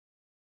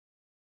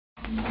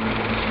The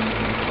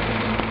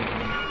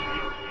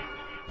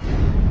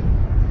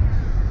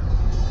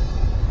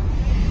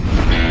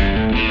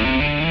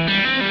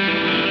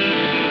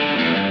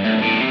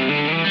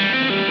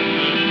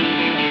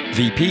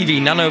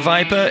Peavey Nano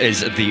Vypyr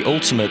is the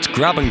ultimate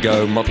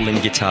grab-and-go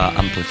modelling guitar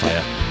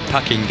amplifier,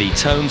 packing the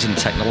tones and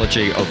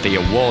technology of the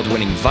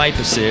award-winning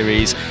Vypyr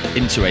series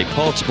into a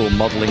portable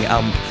modelling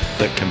amp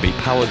that can be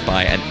powered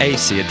by an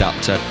AC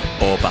adapter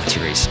or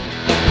batteries.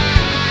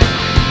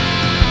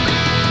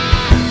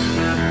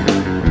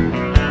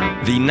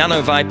 The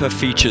Nano Vypyr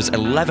features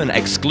 11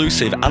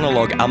 exclusive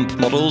analog amp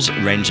models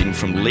ranging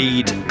from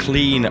lead,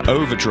 clean,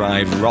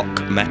 overdrive,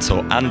 rock,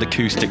 metal and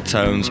acoustic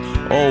tones,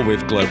 all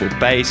with global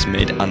bass,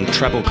 mid and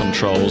treble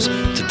controls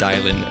to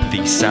dial in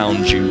the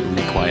sound you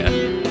require.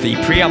 The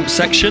preamp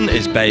section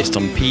is based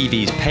on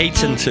Peavey's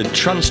patented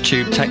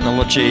trans-tube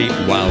technology,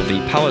 while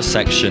the power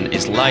section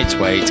is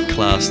lightweight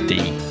Class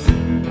D.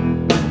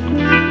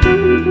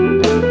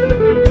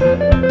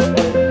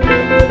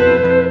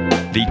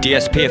 The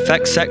DSP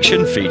effects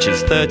section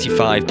features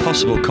 35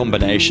 possible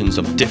combinations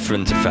of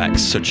different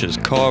effects such as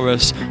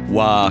chorus,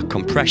 wah,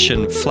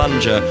 compression,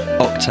 flanger,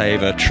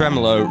 octaver,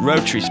 tremolo,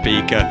 rotary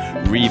speaker,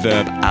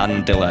 reverb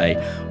and delay,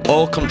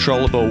 all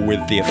controllable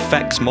with the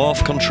effects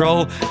morph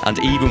control and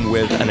even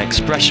with an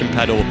expression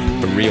pedal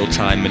for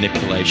real-time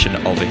manipulation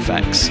of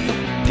effects.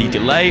 The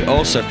delay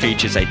also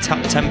features a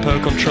tap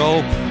tempo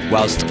control,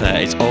 whilst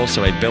there is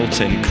also a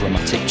built-in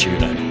chromatic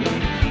tuner.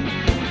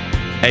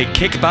 A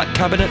kickback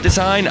cabinet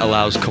design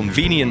allows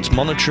convenient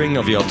monitoring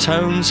of your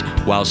tones,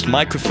 whilst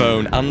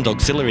microphone and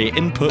auxiliary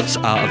inputs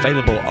are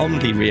available on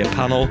the rear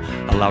panel,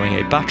 allowing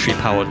a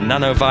battery-powered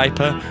Nano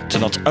Vypyr to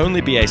not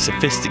only be a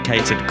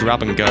sophisticated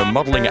grab-and-go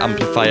modelling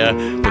amplifier,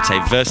 but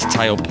a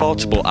versatile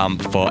portable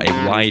amp for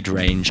a wide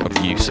range of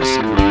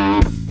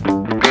uses.